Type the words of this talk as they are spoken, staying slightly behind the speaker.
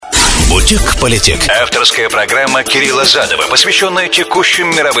Politic. Авторская программа Кирилла Задова, посвященная текущим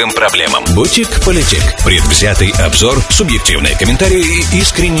мировым проблемам. Politic. Предвзятый обзор, субъективные комментарии и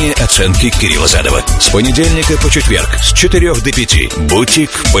искренние оценки Кирилла Задова. С понедельника по четверг с 4 до 5.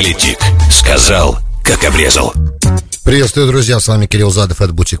 Politic. Сказал, как обрезал. Приветствую, друзья, с вами Кирилл Задов,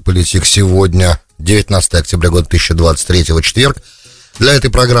 это Politic. Сегодня 19 октября года 2023, четверг. Для этой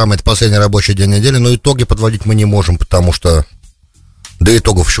программы это последний рабочий день недели, но итоги подводить мы не можем, потому что до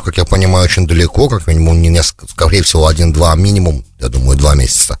итогов еще, как я понимаю, очень далеко, как минимум, не несколько, скорее всего, 1-2, минимум, я думаю, 2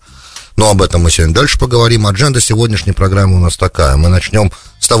 месяца. Но об этом мы сегодня дальше поговорим. Адженда сегодняшней программы у нас такая. Мы начнем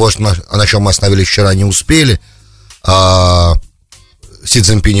с того, на чем мы остановились вчера, не успели. Си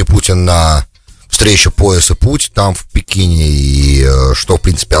Цзиньпинь и Путин на встрече «Пояс и путь» там в Пекине, и что, в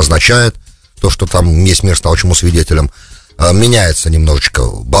принципе, означает то, что там весь мир стал чему свидетелем. Меняется немножечко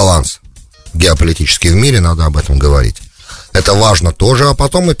баланс геополитический в мире, надо об этом говорить. Это важно тоже, а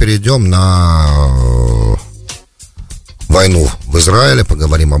потом мы перейдем на войну в Израиле,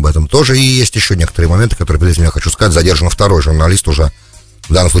 поговорим об этом тоже. И есть еще некоторые моменты, которые, прежде всего, я хочу сказать. Задержан второй журналист уже,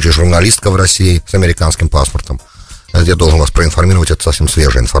 в данном случае журналистка в России с американским паспортом. Я должен вас проинформировать, это совсем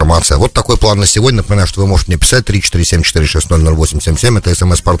свежая информация. Вот такой план на сегодня. Напоминаю, что вы можете мне писать 347-460-0877. Это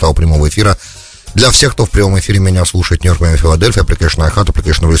смс-портал прямого эфира. Для всех, кто в прямом эфире меня слушает, Нью-Йорк, Майами, Филадельфия, аппликейшн iHeart,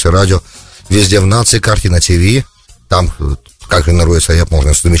 аппликейшн Россия Радио, везде в нации, Картина ТВ. Там, как и на Россия,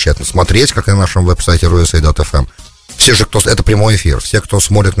 можно замечательно смотреть, как и на нашем веб-сайте Россия.fm. Все же, кто... Это прямой эфир. Все, кто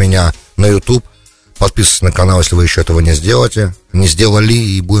смотрит меня на YouTube, подписывайтесь на канал, если вы еще этого не сделали,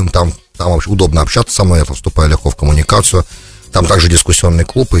 и будем там вообще удобно общаться со мной, я там вступаю легко в коммуникацию. Там также дискуссионный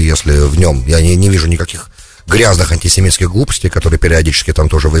клуб, и если в нем я не вижу никаких грязных антисемитских глупостей, которые периодически там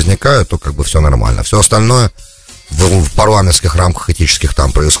тоже возникают, то как бы все нормально. Все остальное в парламентских рамках этических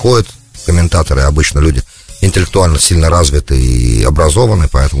там происходит. Комментаторы обычно люди интеллектуально сильно развиты и образованы,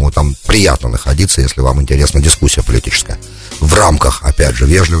 поэтому там приятно находиться, если вам интересна дискуссия политическая. В рамках, опять же,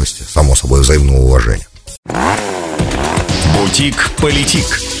 вежливости, само собой, взаимного уважения. Politic.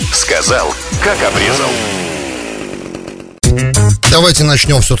 Сказал, как обрезал. Давайте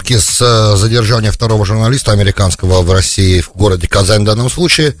начнем все-таки с задержания второго журналиста американского в России, в городе Казань в данном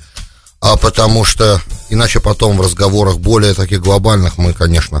случае, потому что иначе потом в разговорах более таких глобальных мы,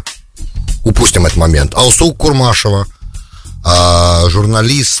 конечно, упустим этот момент. Алсу Курмашева,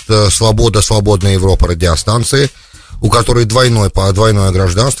 журналист «Свободная Европа» радиостанции, у которой двойное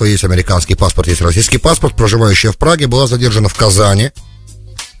гражданство, есть американский паспорт, есть российский паспорт, проживающая в Праге, была задержана в Казани,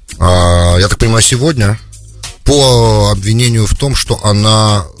 я так понимаю, сегодня, по обвинению в том, что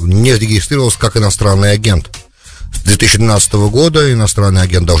она не регистрировалась как иностранный агент. С 2012 года иностранные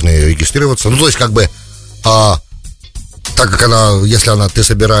агенты должны регистрироваться. Ну, то есть, как бы, так как ты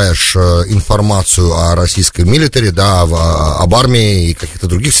собираешь информацию о российской милитари, да, об армии и каких-то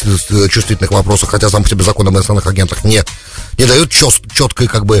других чувствительных вопросах, хотя сам по себе закон об иностранных агентах не дает четкой,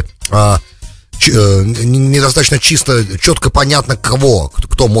 как бы, недостаточно четко понятно,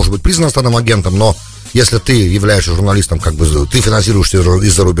 кто может быть признан иностранным агентом, но если ты являешься журналистом, как бы ты финансируешься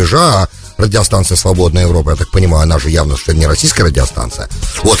из-за рубежа, а радиостанция «Свободная Европа», я так понимаю, она же явно что не российская радиостанция.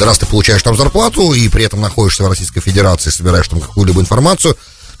 Вот, и раз ты получаешь там зарплату и при этом находишься в Российской Федерации, собираешь там какую-либо информацию,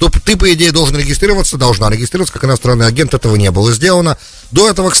 то ты, по идее, должна регистрироваться как иностранный агент. Этого не было сделано. До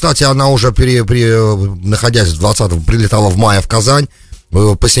этого, кстати, она уже, находясь в 20-м, прилетала в мае в Казань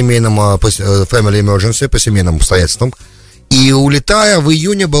по семейным, family emergency, по семейным обстоятельствам. И, улетая, в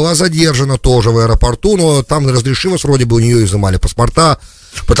июне была задержана тоже в аэропорту, но там разрешилось, вроде бы у нее изымали паспорта,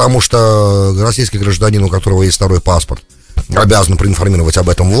 потому что российский гражданин, у которого есть второй паспорт, обязан проинформировать об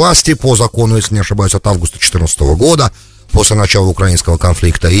этом власти по закону, если не ошибаюсь, от августа 2014 года, после начала украинского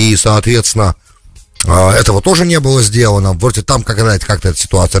конфликта. И, соответственно, этого тоже не было сделано. Вроде там как-то эта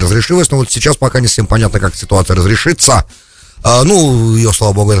ситуация разрешилась, но вот сейчас пока не всем понятно, как ситуация разрешится. Ее,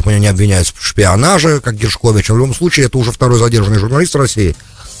 слава богу, я так понимаю, не обвиняют в шпионаже, как Гершкович. В любом случае, это уже второй задержанный журналист в России,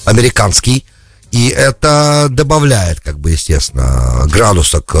 американский. И это добавляет, как бы, естественно,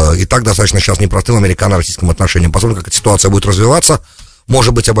 градуса к и так достаточно сейчас непростым американо-российским отношениям. Посмотрим, как эта ситуация будет развиваться.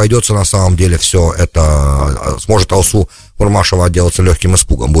 Может быть, обойдется на самом деле все это, сможет Алсу Курмашева отделаться легким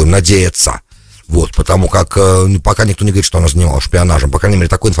испугом, будем надеяться. Вот, потому как пока никто не говорит, что она занималась шпионажем. По крайней мере,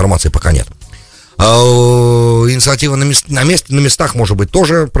 такой информации пока нет. Инициатива на местах, может быть,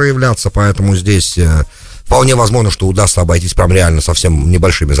 тоже проявляться, поэтому здесь вполне возможно, что удастся обойтись прям реально совсем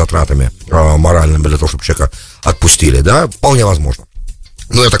небольшими затратами моральными для того, чтобы человека отпустили, да, вполне возможно.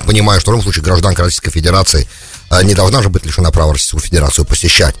 Но я так понимаю, что в любом случае гражданка Российской Федерации не должна же быть лишена права Российскую Федерацию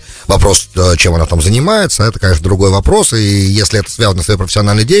посещать. Вопрос, чем она там занимается, это, конечно, другой вопрос, и если это связано с своей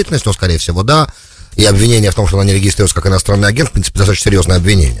профессиональной деятельностью, то, скорее всего, да, и обвинение в том, что она не регистрируется как иностранный агент, в принципе, достаточно серьезное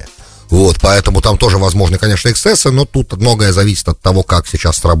обвинение. Вот, поэтому там тоже возможны, конечно, эксцессы, но тут многое зависит от того, как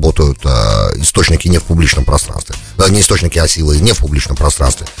сейчас работают источники не в публичном пространстве. Не источники, а силы не в публичном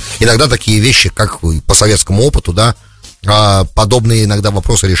пространстве. Иногда такие вещи, как по советскому опыту, да, подобные иногда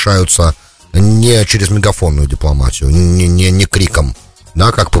вопросы решаются не через мегафонную дипломатию, не криком,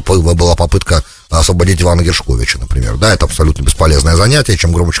 да, как была попытка освободить Ивана Гершковича, например. Да, это абсолютно бесполезное занятие.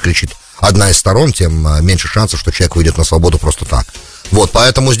 Чем громче кричит одна из сторон, тем меньше шансов, что человек выйдет на свободу просто так. Вот,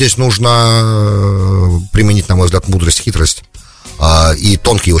 поэтому здесь нужно применить, на мой взгляд, мудрость, хитрость и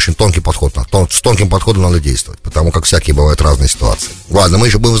очень тонкий подход. С тонким подходом надо действовать, потому как всякие бывают разные ситуации. Ладно, мы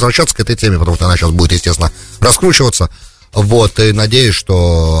еще будем возвращаться к этой теме, потому что она сейчас будет, естественно, раскручиваться. Вот, и надеюсь,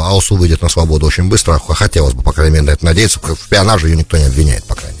 что Алсу выйдет на свободу очень быстро. Хотелось бы, по крайней мере, на это надеяться. В шпионаже ее никто не обвиняет,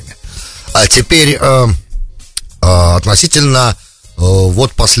 по крайней мере. А теперь относительно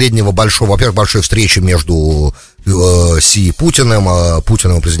вот последнего большой встречи между Си и Путиным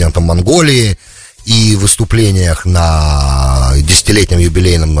и президентом Монголии, и выступлениях на десятилетнем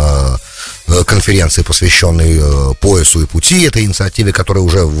юбилейном конференции, посвященной поясу и пути, этой инициативе, которая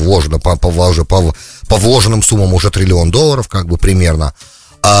уже вложена по вложенным суммам уже $1 триллион, как бы примерно,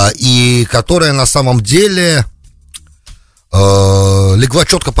 и которая на самом деле легла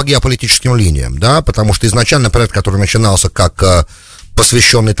четко по геополитическим линиям, да, потому что изначально проект, который начинался как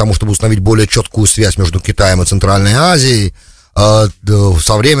посвященный тому, чтобы установить более четкую связь между Китаем и Центральной Азией,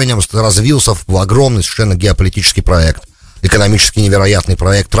 со временем развился в огромный совершенно геополитический проект, экономически невероятный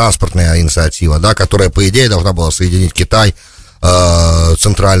проект, транспортная инициатива, да, которая, по идее, должна была соединить Китай,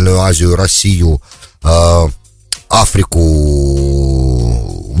 Центральную Азию, Россию, Африку,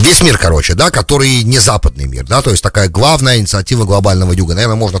 весь мир, короче, да, который не западный мир, да, то есть такая главная инициатива глобального юга,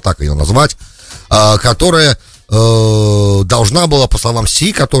 наверное, можно так ее назвать, которая должна была, по словам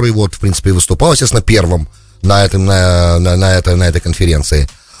Си, который вот, в принципе, выступал, естественно, первым на этой конференции,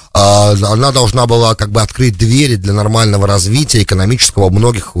 она должна была как бы открыть двери для нормального развития экономического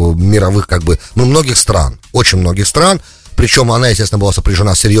многих мировых, как бы, многих стран, очень многих стран. Причем она, естественно, была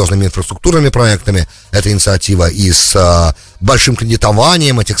сопряжена с серьезными инфраструктурными проектами, эта инициатива, и с большим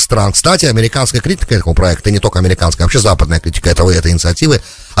кредитованием этих стран. Кстати, американская критика этого проекта, не только американская, а вообще западная критика этой инициативы,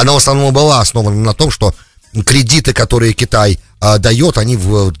 она в основном была основана на том, что кредиты, которые Китай дает, они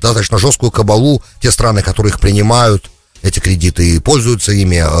в достаточно жесткую кабалу, те страны, которые их принимают, эти кредиты, и пользуются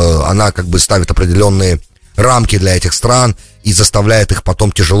ими, она как бы ставит определенные рамки для этих стран и заставляет их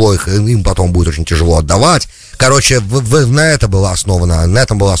потом им потом будет очень тяжело отдавать. Короче, на этом была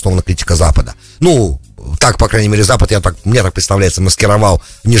основана критика Запада. Так, по крайней мере, Запад, мне так представляется, маскировал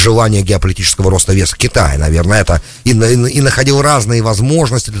нежелание геополитического роста веса Китая, наверное, это, и находил разные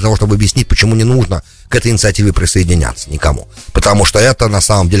возможности для того, чтобы объяснить, почему не нужно к этой инициативе присоединяться никому. Потому что это, на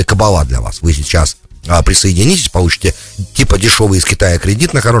самом деле, кабала для вас. Вы сейчас присоединитесь, получите типа дешевый из Китая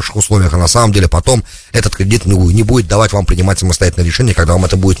кредит на хороших условиях, а на самом деле потом этот кредит не будет давать вам принимать самостоятельное решение, когда вам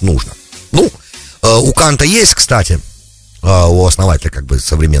это будет нужно. У Канта есть, кстати, у основателя как бы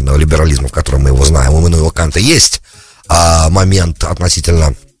современного либерализма, в котором мы его знаем, у Иммануила Канта есть момент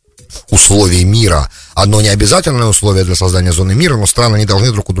относительно условий мира. Одно не обязательное условие для создания зоны мира, но страны не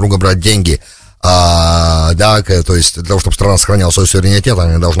должны друг у друга брать деньги. Да, то есть для того, чтобы страна сохраняла свой суверенитет,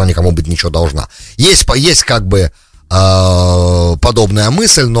 она не должна никому быть ничего должна. Есть как бы подобная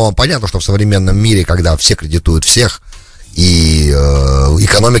мысль, но понятно, что в современном мире, когда все кредитуют всех, и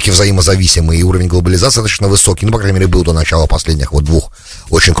экономики взаимозависимые, и уровень глобализации достаточно высокий, по крайней мере, был до начала последних вот двух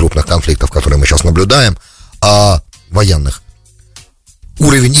очень крупных конфликтов, которые мы сейчас наблюдаем, военных.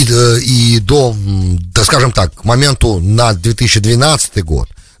 Уровень и до, скажем так, к моменту на 2012 год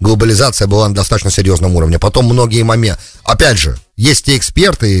глобализация была на достаточно серьезном уровне. Потом многие моменты... Опять же, есть те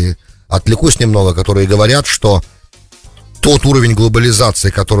эксперты, отвлекусь немного, которые говорят, что тот уровень глобализации,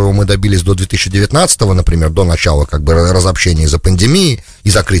 которого мы добились до 2019-го, например, до начала как бы разобщения из-за пандемии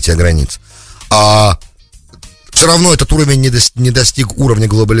и закрытия границ, все равно этот уровень не достиг уровня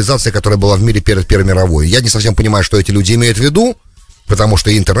глобализации, которая была в мире перед Первой мировой. Я не совсем понимаю, что эти люди имеют в виду, потому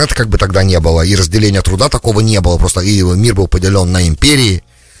что и интернета как бы тогда не было, и разделения труда такого не было, просто и мир был поделен на империи.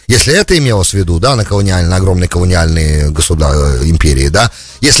 Если это имелось в виду, да, на огромные колониальные империи, да,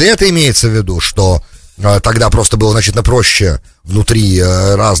 если это имеется в виду, что тогда просто было значительно проще внутри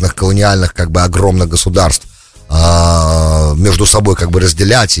разных колониальных, как бы, огромных государств между собой, как бы,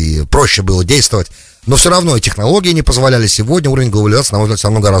 разделять, и проще было действовать, но все равно и технологии не позволяли. Сегодня уровень глобализации, на мой взгляд, все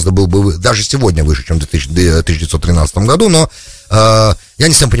равно гораздо был бы, даже сегодня выше, чем в 1913 году, но я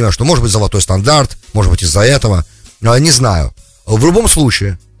не совсем понимаю, что может быть золотой стандарт, может быть из-за этого, не знаю. В любом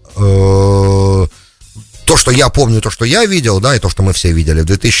случае, то, что я помню, то, что я видел, да, и то, что мы все видели в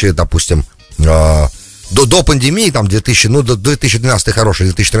 2000, допустим, до пандемии, там, 2012 хорошие,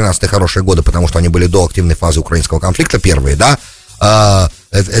 2013 хорошие годы, потому что они были до активной фазы украинского конфликта, первые, да,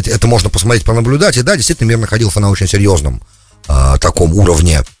 это можно посмотреть, понаблюдать, и да, действительно, мир находился на очень серьезном таком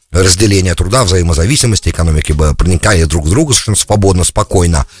уровне разделения труда, взаимозависимости, экономики проникали друг в друга совершенно свободно,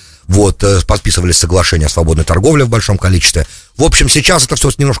 спокойно. Вот, подписывались соглашения о свободной торговле в большом количестве. В общем, сейчас это все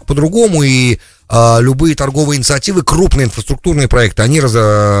немножко по-другому, и любые торговые инициативы, крупные инфраструктурные проекты, они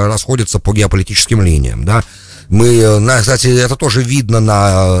расходятся по геополитическим линиям, да. Кстати, это тоже видно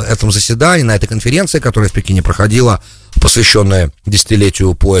на этом заседании, на этой конференции, которая в Пекине проходила, посвященная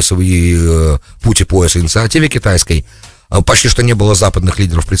десятилетию пояса и пути пояса инициативе китайской. Почти что не было западных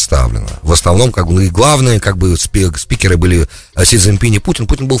лидеров представлено. В основном, как бы, главные, как бы, спикеры были Си Цзиньпинь и Путин.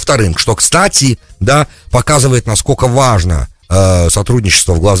 Путин был вторым, что, кстати, да, показывает, насколько важно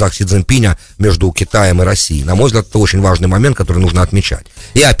сотрудничество в глазах Си Цзиньпиня между Китаем и Россией. На мой взгляд, это очень важный момент, который нужно отмечать.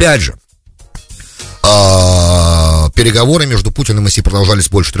 И опять же, переговоры между Путиным и Си продолжались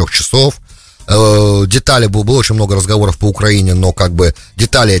больше 3 часов. Детали, было очень много разговоров по Украине, но как бы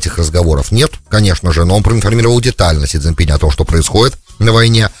деталей этих разговоров нет, конечно же, но он проинформировал детально Си Цзиньпиня о том, что происходит на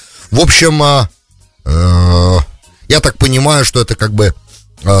войне. В общем, я так понимаю, что это как бы...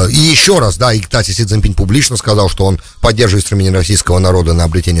 И еще раз, да, и, кстати, Си Цзиньпинь публично сказал, что он поддерживает стремление российского народа на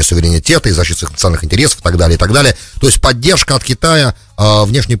обретение суверенитета и защиту своих национальных интересов и так далее, и так далее. То есть поддержка от Китая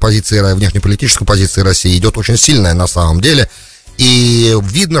внешнеполитической позиции России идет очень сильная на самом деле. И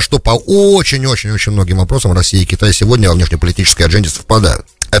видно, что по очень-очень-очень многим вопросам Россия и Китай сегодня во внешнеполитической адженде совпадают.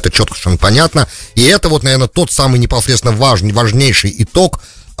 Это четко совершенно понятно. И это вот, наверное, тот самый непосредственно важнейший итог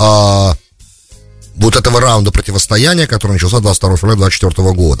вот этого раунда противостояния, который начался 22 февраля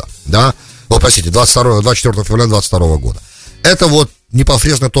 2024 года. Да? 24 февраля 2022 года. Это вот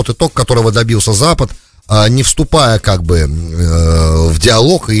непосредственно тот итог, которого добился Запад, не вступая как бы в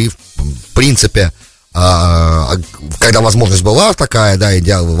диалог и в принципе... когда возможность была такая, да, и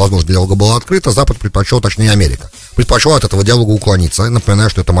возможность диалога была открыта, Запад предпочел, точнее Америка, предпочел от этого диалога уклониться. Напоминаю,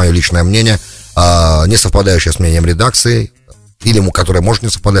 что это мое личное мнение, не совпадающее с мнением редакции, или которое может не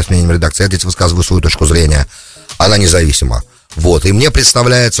совпадать с мнением редакции. Я здесь высказываю свою точку зрения, она независима. Вот, и мне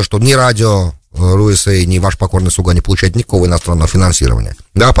представляется, что ни радио РУСА, ни ваш покорный слуга не получает никакого иностранного финансирования.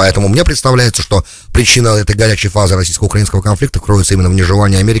 Да, поэтому мне представляется, что причина этой горячей фазы российско-украинского конфликта кроется именно в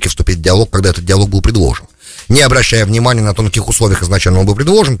нежелании Америки вступить в диалог, когда этот диалог был предложен. Не обращая внимания на то, на каких условиях изначально он был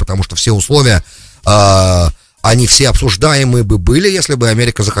предложен, потому что все условия, они все обсуждаемые бы были, если бы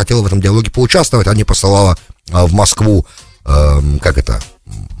Америка захотела в этом диалоге поучаствовать, а не посылала в Москву,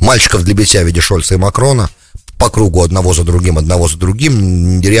 мальчиков для битья в виде Шольца и Макрона по кругу одного за другим,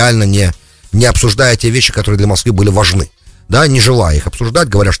 реально не обсуждая те вещи, которые для Москвы были важны, да, не желая их обсуждать,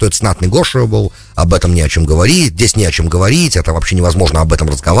 говоря, что это not negotiable, об этом не о чем говорить, здесь не о чем говорить, это вообще невозможно об этом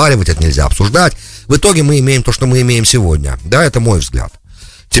разговаривать, это нельзя обсуждать. В итоге мы имеем то, что мы имеем сегодня, да, это мой взгляд.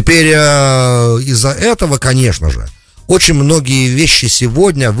 Теперь из-за этого, конечно же, очень многие вещи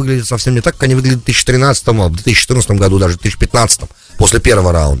сегодня выглядят совсем не так, как они выглядели в 2013, в 2014 году, даже в 2015, после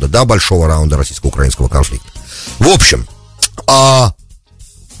первого раунда, да, большого раунда российско-украинского конфликта. В общем,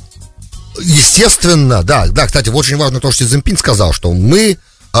 естественно, да, кстати, очень важно то, что Си Цзиньпинь сказал, что мы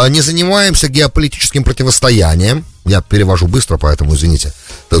не занимаемся геополитическим противостоянием. Я перевожу быстро, поэтому, извините,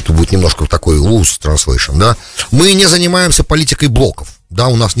 тут будет немножко такой loose translation, да. Мы не занимаемся политикой блоков, да,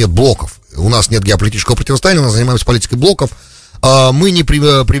 у нас нет блоков, у нас нет геополитического противостояния, у нас занимаемся политикой блоков. Мы не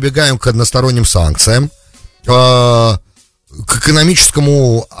прибегаем к односторонним санкциям, к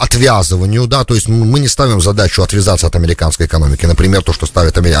экономическому отвязыванию, да, то есть мы не ставим задачу отвязаться от американской экономики, например, то, что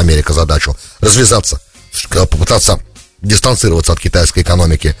ставит Америка задачу развязаться, попытаться дистанцироваться от китайской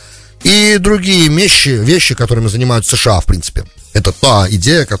экономики, и другие вещи, которыми занимаются США, в принципе. Это та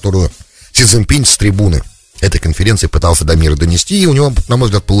идея, которую Си Цзиньпинь с трибуны этой конференции пытался до мира донести, и у него, на мой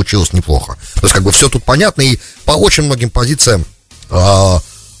взгляд, получилось неплохо. То есть, как бы, все тут понятно, и по очень многим позициям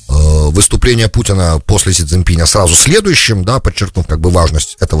выступление Путина после Си Цзиньпиня сразу следующим, да, подчеркнув как бы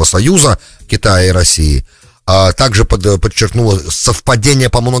важность этого союза Китая и России, также подчеркнуло совпадение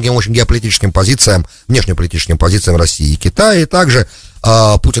по многим очень геополитическим позициям, внешнеполитическим позициям России и Китая, и также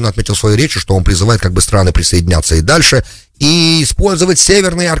Путин отметил в своей речи, что он призывает как бы страны присоединяться и дальше, и использовать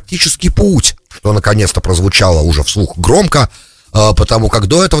Северный Арктический путь, что наконец-то прозвучало уже вслух громко, потому как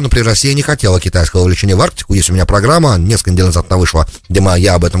до этого, например, Россия не хотела китайского вовлечения в Арктику. Есть у меня программа, несколько недель назад она вышла, где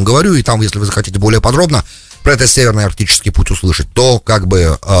я об этом говорю, и там, если вы захотите более подробно про этот Северный Арктический путь услышать, то как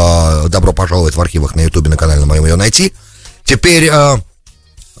бы добро пожаловать в архивах на Ютубе, на канале на моем ее найти. Теперь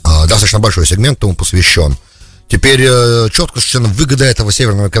достаточно большой сегмент ему посвящен. Теперь четко совершенно выгода этого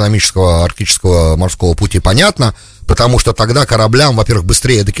Северного экономического арктического морского пути понятна, потому что тогда кораблям, во-первых,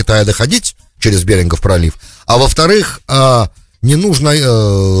 быстрее до Китая доходить, через Берингов пролив. А во-вторых, не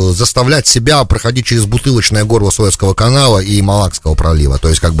нужно заставлять себя проходить через бутылочное горло Суэцкого канала и Малакского пролива. То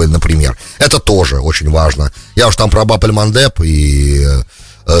есть, как бы, например, это тоже очень важно. Я уж там про Баб-эль-Мандеб и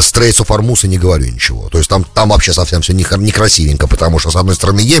Стрейтс оф Ормуз и не говорю ничего. То есть там вообще совсем все некрасивенько, потому что с одной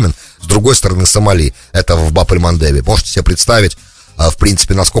стороны Йемен, с другой стороны Сомали. Это в Баб-эль-Мандебе. Можете себе представить, в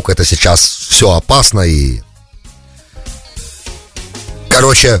принципе, насколько это сейчас все опасно и...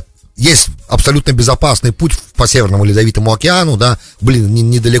 Короче, есть абсолютно безопасный путь по Северному Ледовитому океану, да,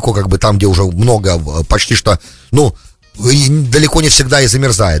 недалеко, как бы там, где уже много, почти что, далеко не всегда и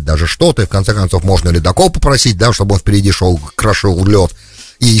замерзает даже что-то, и в конце концов можно ледокол попросить, да, чтобы он впереди крошил лед,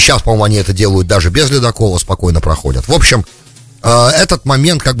 и сейчас, по-моему, они это делают даже без ледокола, спокойно проходят. В общем, этот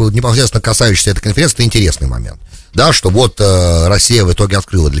момент, как бы непосредственно касающийся этой конференции, это интересный момент, да, что вот Россия в итоге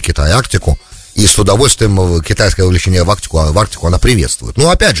открыла для Китая Арктику, и с удовольствием китайское вовлечение в Арктику она приветствует. Но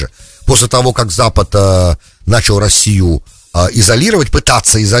опять же, после того, как Запад начал Россию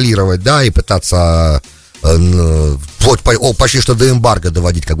пытаться изолировать, да, и пытаться вплоть почти что до эмбарго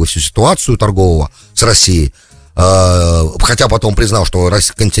доводить как бы всю ситуацию торгового с Россией, хотя потом признал, что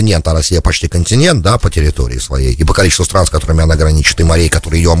континент, а Россия почти континент, да, по территории своей, и по количеству стран, с которыми она граничит, и морей,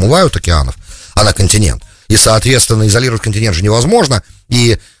 которые ее омывают, океанов, она континент. И, соответственно, изолировать континент же невозможно.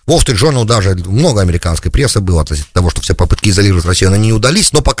 И Wall Street Journal, даже много американской прессы было относительно того, что все попытки изолировать Россию, они не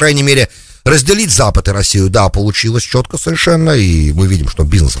удались. Но, по крайней мере, разделить Запад и Россию, да, получилось четко совершенно. И мы видим, что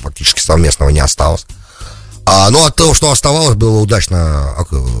бизнеса фактически совместного не осталось. Но от того, что оставалось, было удачно,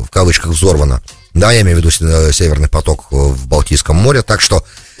 в кавычках, взорвано. Да, я имею в виду Северный поток в Балтийском море. Так что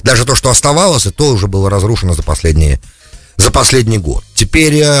даже то, что оставалось, и то уже было разрушено за последний год.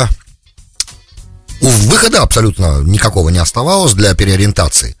 Теперь... Выхода абсолютно никакого не оставалось для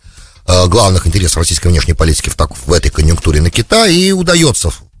переориентации главных интересов российской внешней политики в этой конъюнктуре на Китай, и удается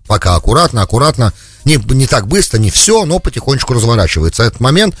пока аккуратно, не так быстро, не все, но потихонечку разворачивается этот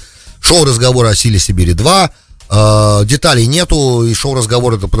момент. Шел разговор о силе Сибири-2, деталей нету, и шел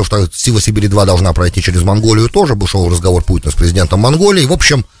разговор, потому что сила Сибири-2 должна пройти через Монголию тоже, шел разговор Путина с президентом Монголии, в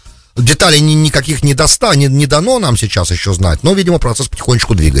общем, деталей никаких не дано нам сейчас еще знать, но, видимо, процесс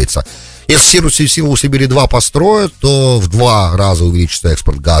потихонечку двигается. Если силу Сибири-2 построят, то в 2 раза увеличится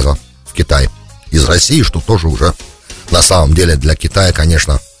экспорт газа в Китай из России, что тоже уже на самом деле для Китая,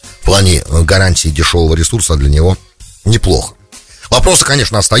 конечно, в плане гарантии дешевого ресурса для него неплохо. Вопросы,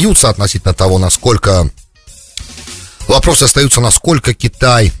 конечно, остаются относительно того, насколько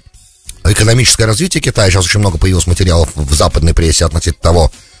Китай, экономическое развитие Китая, сейчас очень много появилось материалов в западной прессе относительно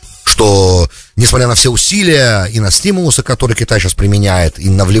того, что, несмотря на все усилия и на стимулусы, которые Китай сейчас применяет, и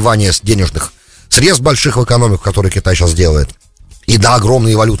на вливание денежных средств больших в экономику, которые Китай сейчас делает, и на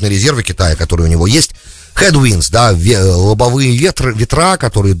огромные валютные резервы Китая, которые у него есть, headwinds, да, лобовые ветра,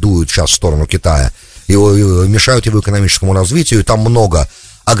 которые дуют сейчас в сторону Китая, и мешают его экономическому развитию, и там много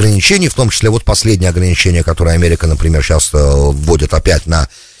ограничений, в том числе вот последнее ограничение, которое Америка, например, сейчас вводит опять на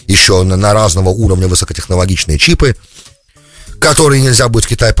разного уровня высокотехнологичные чипы, которые нельзя будет в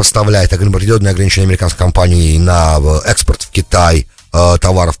Китай поставлять, определенные ограничения американской компании на экспорт в Китай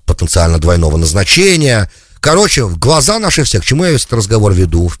товаров потенциально двойного назначения. Короче, в глаза наши все, к чему я весь этот разговор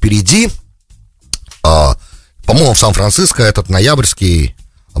веду, впереди, по-моему, в Сан-Франциско этот ноябрьский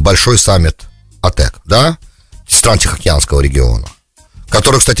большой саммит ОТЕК, да, стран Тихоокеанского региона,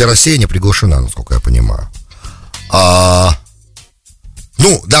 который, кстати, Россия не приглашена, насколько я понимаю.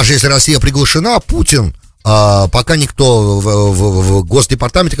 Даже если Россия приглашена, Путин... пока никто в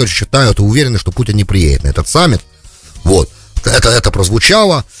Госдепартаменте, короче, считают и уверены, что Путин не приедет на этот саммит. Вот. Это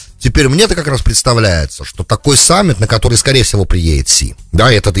прозвучало. Теперь мне-то как раз представляется, что такой саммит, на который, скорее всего, приедет Си.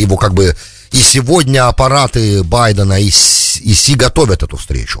 Да, это его как бы... И сегодня аппараты Байдена и Си готовят эту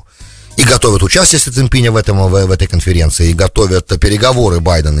встречу. И готовят участие Си Цзиньпиня в этой конференции, и готовят переговоры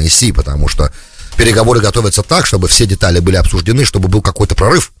Байдена и Си, потому что переговоры готовятся так, чтобы все детали были обсуждены, чтобы был какой-то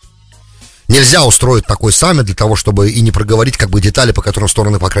прорыв. Нельзя устроить такой саммит для того, чтобы и не проговорить как бы детали, по которым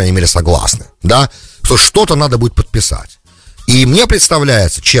стороны, по крайней мере, согласны, да, что что-то надо будет подписать. И мне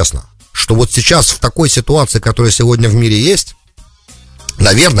представляется, честно, что вот сейчас в такой ситуации, которая сегодня в мире есть,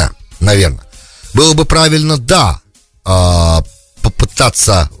 наверное, было бы правильно, да,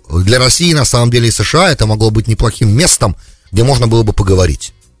 попытаться, для России, на самом деле, и США это могло быть неплохим местом, где можно было бы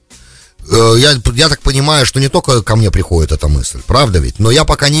поговорить. Я так понимаю, что не только ко мне приходит эта мысль, правда ведь? Но я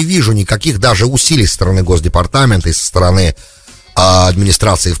пока не вижу никаких даже усилий со стороны Госдепартамента и со стороны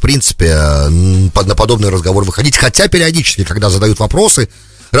администрации, в принципе, на подобный разговор выходить. Хотя периодически, когда задают вопросы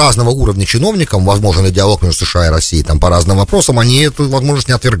разного уровня чиновникам, возможен диалог между США и Россией, там по разным вопросам, они эту возможность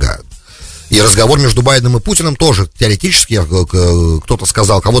не отвергают. И разговор между Байденом и Путиным тоже теоретически, кто-то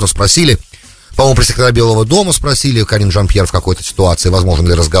сказал, кого-то спросили, По-моему, пресс-секретаря Белого дома спросили Карин Жан-Пьер в какой-то ситуации, возможен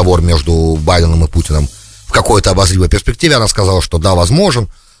ли разговор между Байденом и Путиным в какой-то обозримой перспективе. Она сказала, что да, возможен.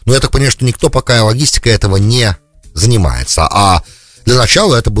 Но я так понимаю, что никто пока логистикой этого не занимается. А для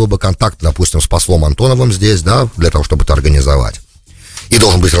начала это был бы контакт, допустим, с послом Антоновым здесь, да, для того, чтобы это организовать. И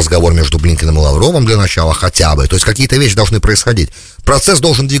должен быть разговор между Блинкеном и Лавровым для начала хотя бы. То есть какие-то вещи должны происходить. Процесс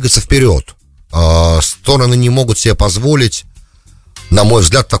должен двигаться вперед. Стороны не могут себе позволить, на мой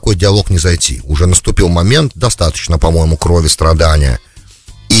взгляд, в такой диалог не зайти. Уже наступил момент, достаточно, по-моему, крови, страдания.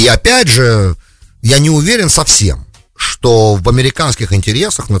 И опять же, я не уверен совсем, что в американских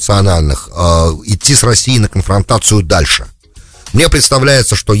интересах национальных идти с Россией на конфронтацию дальше. Мне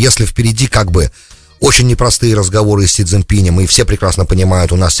представляется, что если впереди как бы очень непростые разговоры с Си Цзиньпинем, и все прекрасно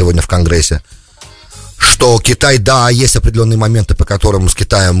понимают у нас сегодня в Конгрессе, что Китай, да, есть определенные моменты, по которым с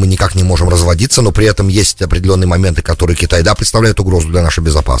Китаем мы никак не можем разводиться, но при этом есть определенные моменты, которые Китай, да, представляют угрозу для нашей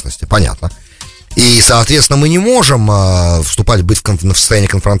безопасности, понятно. И, соответственно, мы не можем быть в состоянии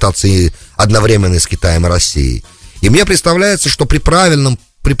конфронтации одновременно с Китаем и Россией. И мне представляется, что при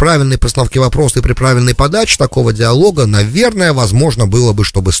правильной постановке вопроса и при правильной подаче такого диалога, наверное, возможно было бы,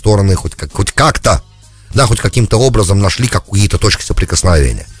 чтобы стороны хоть как-то, да, хоть каким-то образом нашли какие-то точки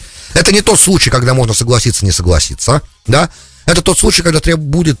соприкосновения. Это не тот случай, когда можно согласиться, не согласиться, да. Это тот случай, когда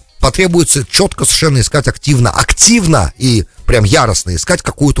потребуется четко совершенно искать активно и прям яростно искать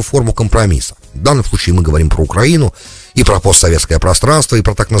какую-то форму компромисса. В данном случае мы говорим про Украину и про постсоветское пространство, и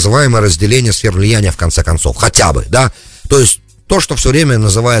про так называемое разделение сфер влияния в конце концов. Хотя бы, да. То есть то, что все время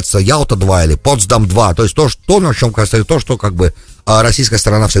называется Ялта-2 или Потсдам-2, то есть то, на чем констатирует, то, что как бы российская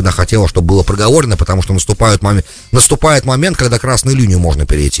сторона всегда хотела, чтобы было проговорено, потому что наступает момент, когда красную линию можно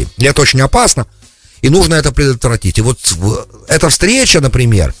перейти. И это очень опасно, и нужно это предотвратить. И вот эта встреча,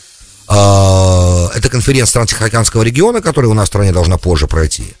 например, эта конференция стран Тихоокеанского региона, которая у нас в стране должна позже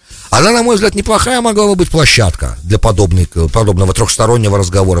пройти, она, на мой взгляд, неплохая могла бы быть площадка для подобного трехстороннего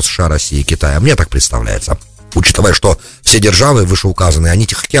разговора США, России и Китая. Мне так представляется. Учитывая, что все державы вышеуказанные, они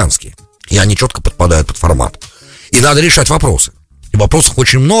тихоокеанские, и они четко подпадают под формат. И надо решать вопросы. И вопросов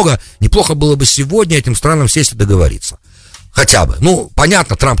очень много. Неплохо было бы сегодня этим странам сесть и договориться. Хотя бы. Ну,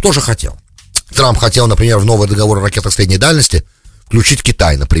 понятно, Трамп тоже хотел. Трамп хотел, например, в новый договор о ракетах средней дальности включить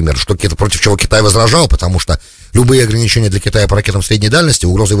Китай, например, против чего Китай возражал, потому что любые ограничения для Китая по ракетам средней дальности —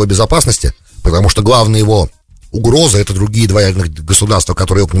 угроза его безопасности, потому что главная его угроза — это другие два ядерных государства,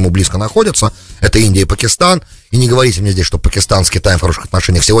 которые к нему близко находятся. Это Индия и Пакистан. И не говорите мне здесь, что Пакистан с Китаем в хороших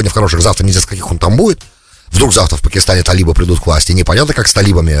отношениях. Сегодня в хороших, завтра неизвестно, каких он там будет. Вдруг завтра в Пакистане талибы придут к власти. Непонятно, как с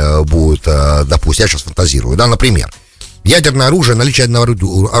талибами будет, допустим, я сейчас фантазирую. Да, например, ядерное оружие, наличие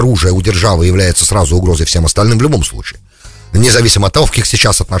ядерного оружия у державы является сразу угрозой всем остальным в любом случае. Независимо от того, в каких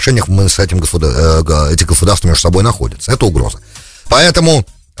сейчас отношениях мы с эти государства между собой находятся. Это угроза. Поэтому,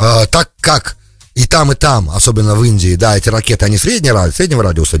 так как и там, особенно в Индии, да, эти ракеты, они среднего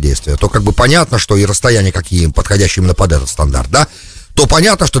радиуса действия, то как бы понятно, что и расстояния какие, подходящие именно под этот стандарт, да, то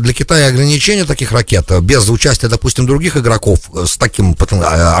понятно, что для Китая ограничения таких ракет, без участия, допустим, других игроков с таким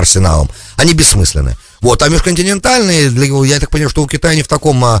арсеналом, они бессмысленны. Вот, а межконтинентальные, я так понимаю, что у Китая не в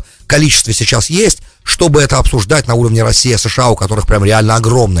таком количестве сейчас есть, чтобы это обсуждать на уровне России и США, у которых прям реально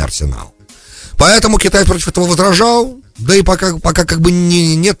огромный арсенал. Поэтому Китай против этого возражал, да и пока как бы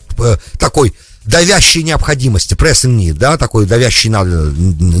нет такой давящей необходимости, pressing need, да, такой давящей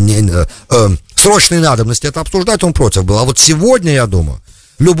срочной надобности это обсуждать, он против был. А вот сегодня, я думаю,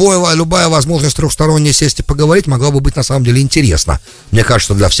 любая возможность трехсторонне сесть и поговорить могла бы быть на самом деле интересна. Мне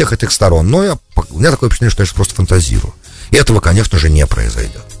кажется, для всех этих сторон. Но у меня такое впечатление, что я сейчас просто фантазирую. И этого, конечно же, не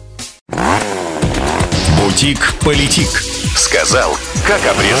произойдет. Бутик-политик. Сказал, как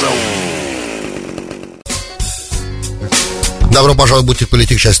обрезал. Добро пожаловать в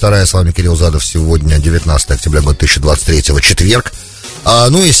Бутик-политик, часть 2, с вами Кирилл Задов. Сегодня 19 октября 2023, четверг.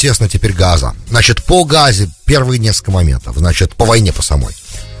 Ну, естественно, теперь газа. Значит, по газе первые несколько моментов. Значит, по войне по самой.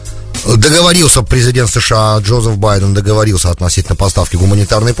 Договорился президент США Джозеф Байден, договорился относительно поставки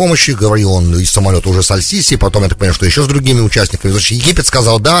гуманитарной помощи. Говорил он из самолета уже с Аль-Сиси, потом, я так понимаю, что еще с другими участниками. Значит, Египет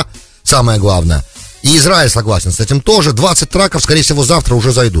сказал да, самое главное. И Израиль согласен с этим тоже. 20 траков, скорее всего, завтра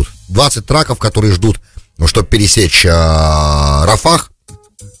уже зайдут. 20 траков, которые ждут, чтобы пересечь Рафах.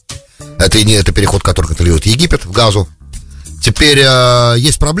 Это переход, который контролирует Египет в Газу. Теперь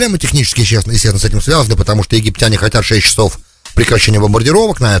есть проблемы технические, естественно, с этим связаны, потому что египтяне хотят 6 часов прекращения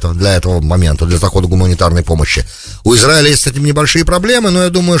бомбардировок для этого момента, для захода гуманитарной помощи. У Израиля есть с этим небольшие проблемы, но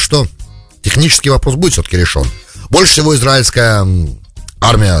я думаю, что технический вопрос будет все-таки решен. Больше всего израильская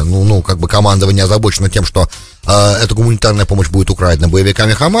армия, как бы командование озабочено тем, что эта гуманитарная помощь будет украдена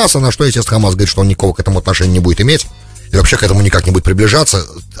боевиками Хамаса, на что, естественно, Хамас говорит, что он никакого к этому отношения не будет иметь. и вообще к этому никак не будет приближаться.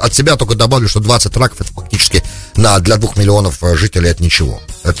 От себя только добавлю, что 20 раков это фактически для 2 миллионов жителей это ничего.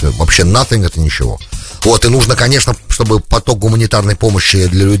 Это вообще nothing, это ничего. Вот, и нужно, конечно, чтобы поток гуманитарной помощи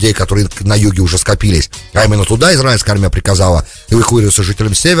для людей, которые на юге уже скопились, а именно туда израильская армия приказала эвакуироваться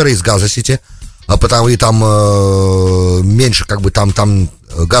жителям севера из Газа-Сити, потому и там меньше, как бы там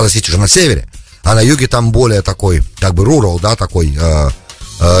Газа-Сити же на севере, а на юге там более такой, как бы rural, да, такой, я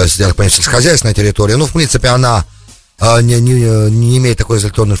так понимаю, сельскохозяйственная территория. Ну, в принципе, она не имеет такой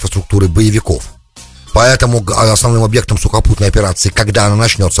изоляционной инфраструктуры боевиков. Поэтому основным объектом сухопутной операции, когда она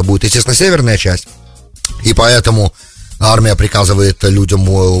начнется, будет, естественно, северная часть. И поэтому армия приказывает людям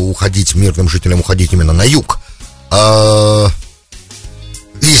уходить, мирным жителям уходить именно на юг.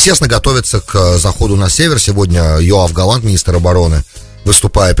 Естественно, готовится к заходу на север. Сегодня Йоав Галант, министр обороны,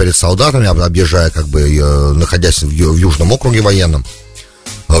 выступая перед солдатами, объезжая, как бы, находясь в Южном округе военном,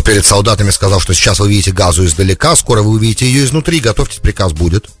 перед солдатами сказал, что сейчас вы видите Газу издалека, скоро вы увидите ее изнутри, готовьтесь, приказ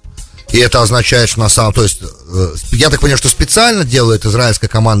будет. И это означает, что на самом... То есть, я так понимаю, что специально делает израильское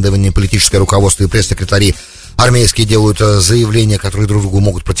командование, политическое руководство и пресс-секретари армейские делают заявления, которые друг другу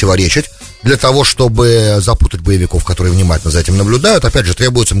могут противоречить, для того, чтобы запутать боевиков, которые внимательно за этим наблюдают. Опять же,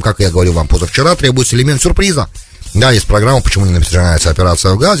 требуется, как я говорил вам позавчера, требуется элемент сюрприза. Да, есть программа, почему не начинается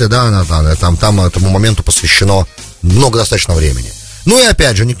операция в Газе, да, там этому моменту посвящено много достаточно времени. Ну и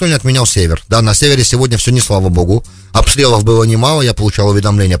опять же, никто не отменял север. Да, на севере сегодня все не слава богу. Обстрелов было немало, я получал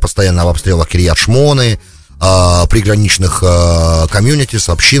уведомления постоянно об обстрелах Кирьят-Шмоны, приграничных комьюнитис,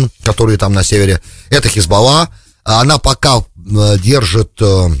 общин, которые там на севере. Это Хизбалла. Она пока держит,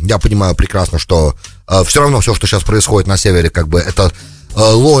 я понимаю прекрасно, что все равно все, что сейчас происходит на севере, как бы это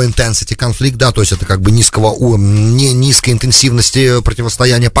low intensity конфликт, да, то есть это как бы низкой интенсивности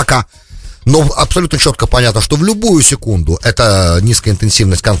противостояния пока. Но абсолютно четко понятно, что в любую секунду эта низкая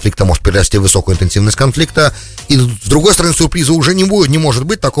интенсивность конфликта может перерасти в высокую интенсивность конфликта. И с другой стороны, сюрприза уже не может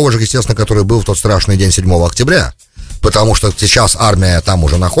быть такого же, естественно, который был в тот страшный день 7 октября. Потому что сейчас армия там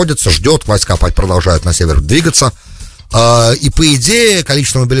уже находится, ждет, войска продолжают на север двигаться. И по идее,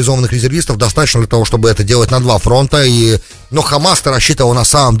 количество мобилизованных резервистов достаточно для того, чтобы это делать на 2 фронта. Но Хамас-то рассчитывал на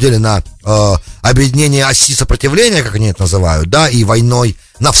самом деле на объединение оси сопротивления, как они это называют, да, и войной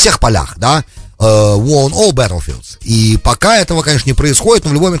на всех полях, да, war on all battlefields. И пока этого, конечно, не происходит,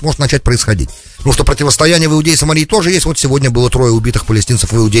 но в любой момент может начать происходить. Потому что противостояние в Иудее и Самарии тоже есть. Вот сегодня было 3 убитых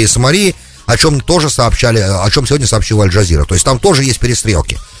палестинцев в Иудее и Самарии, о чем сегодня сообщила Аль-Джазира. То есть там тоже есть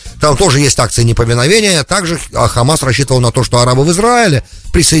перестрелки. Там тоже есть акции неповиновения. Также Хамас рассчитывал на то, что арабы в Израиле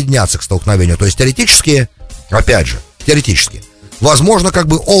присоединятся к столкновению. То есть теоретически, опять же, возможно, как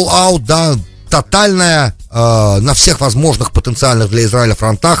бы all out, да, тотальная на всех возможных потенциальных для Израиля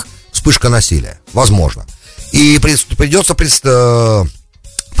фронтах вспышка насилия. Возможно. И придется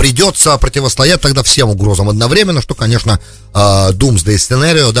противостоять тогда всем угрозам одновременно, что, конечно, doomsday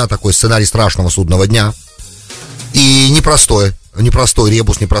scenario, да, такой сценарий страшного судного дня. И непростой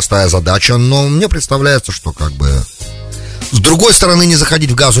ребус, непростая задача, но мне представляется, что как бы... С другой стороны, не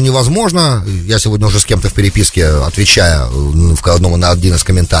заходить в Газу невозможно. Я сегодня уже с кем-то в переписке, отвечая на один из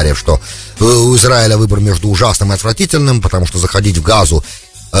комментариев, что у Израиля выбор между ужасным и отвратительным, потому что заходить в Газу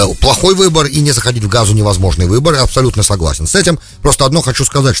плохой выбор, и не заходить в Газу невозможный выбор. Я абсолютно согласен с этим. Просто одно хочу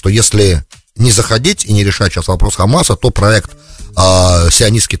сказать, что если не заходить и не решать сейчас вопрос Хамаса, то проект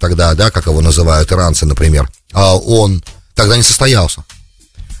сионистский тогда, да, как его называют иранцы, например, он тогда не состоялся.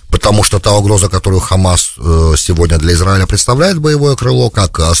 Потому что та угроза, которую Хамас сегодня для Израиля представляет, боевое крыло,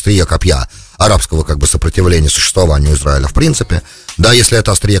 как острие копья арабского как бы сопротивления существованию Израиля в принципе, да, если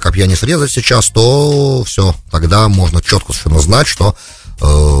это острие копья не срезать сейчас, то все, тогда можно четко совершенно знать, что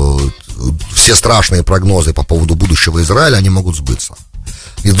все страшные прогнозы по поводу будущего Израиля, они могут сбыться.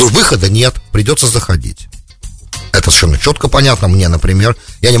 И выхода нет, придется заходить. Это совершенно четко понятно мне, например.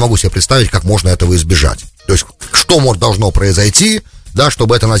 Я не могу себе представить, как можно этого избежать. То есть, что должно произойти, да,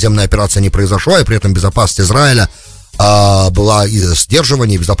 чтобы эта наземная операция не произошла, и при этом безопасность Израиля была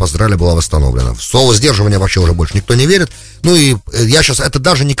сдерживание, и безопасность Израиля была восстановлена. В слово сдерживание вообще уже больше никто не верит. Ну и я сейчас, это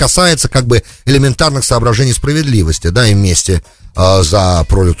даже не касается как бы элементарных соображений справедливости, да, и мести за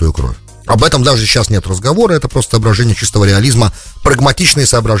пролитую кровь. Об этом даже сейчас нет разговора, это просто соображение чистого реализма, прагматичные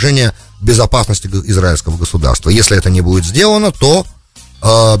соображения безопасности израильского государства. Если это не будет сделано, то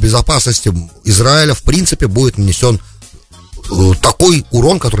безопасности Израиля в принципе будет нанесен такой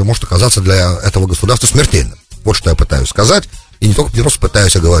урон, который может оказаться для этого государства смертельным. Вот что я пытаюсь сказать, и не просто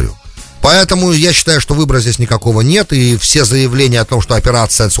пытаюсь, а говорю. Поэтому я считаю, что выбора здесь никакого нет, и все заявления о том, что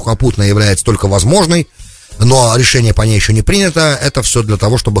операция сухопутная является только возможной, но решение по ней еще не принято, это все для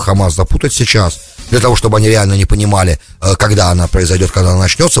того, чтобы Хамас запутать сейчас для того, чтобы они реально не понимали, когда она произойдет, когда она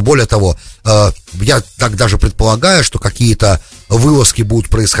начнется. Более того, я так даже предполагаю, что какие-то вылазки будут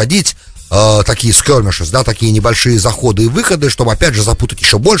происходить, такие skirmishes, да, такие небольшие заходы и выходы, чтобы опять же запутать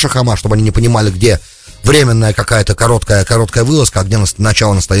еще больше Хамас, чтобы они не понимали, где временная какая-то короткая вылазка, а где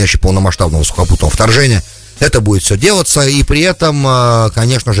начало настоящего полномасштабного сухопутного вторжения. Это будет все делаться, и при этом,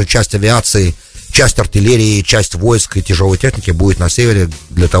 конечно же, часть авиации, часть артиллерии, часть войск и тяжелой техники будет на севере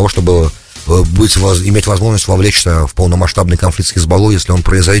для того, чтобы иметь возможность вовлечься в полномасштабный конфликт с Хизбаллой, если он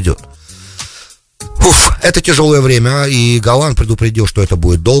произойдет. Это тяжелое время, и Голланд предупредил, что это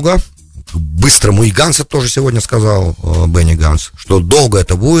будет долго. Быстрому, и Ганс это тоже сегодня сказал, Бенни Ганс, что долго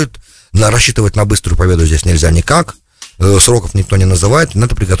это будет, рассчитывать на быструю победу здесь нельзя никак, сроков никто не называет,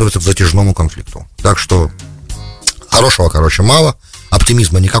 надо приготовиться к затяжному конфликту. Так что хорошего, мало,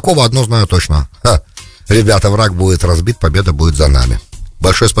 оптимизма никакого, одно знаю точно. Ребята, враг будет разбит, победа будет за нами.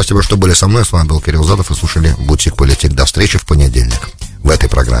 Большое спасибо, что были со мной, с вами был Кирилл Задов, и слушали «Бутик Политик». До встречи в понедельник в этой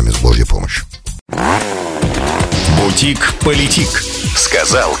программе с Божьей помощью. «Бутик Политик».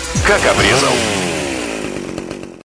 Сказал, как обрезал.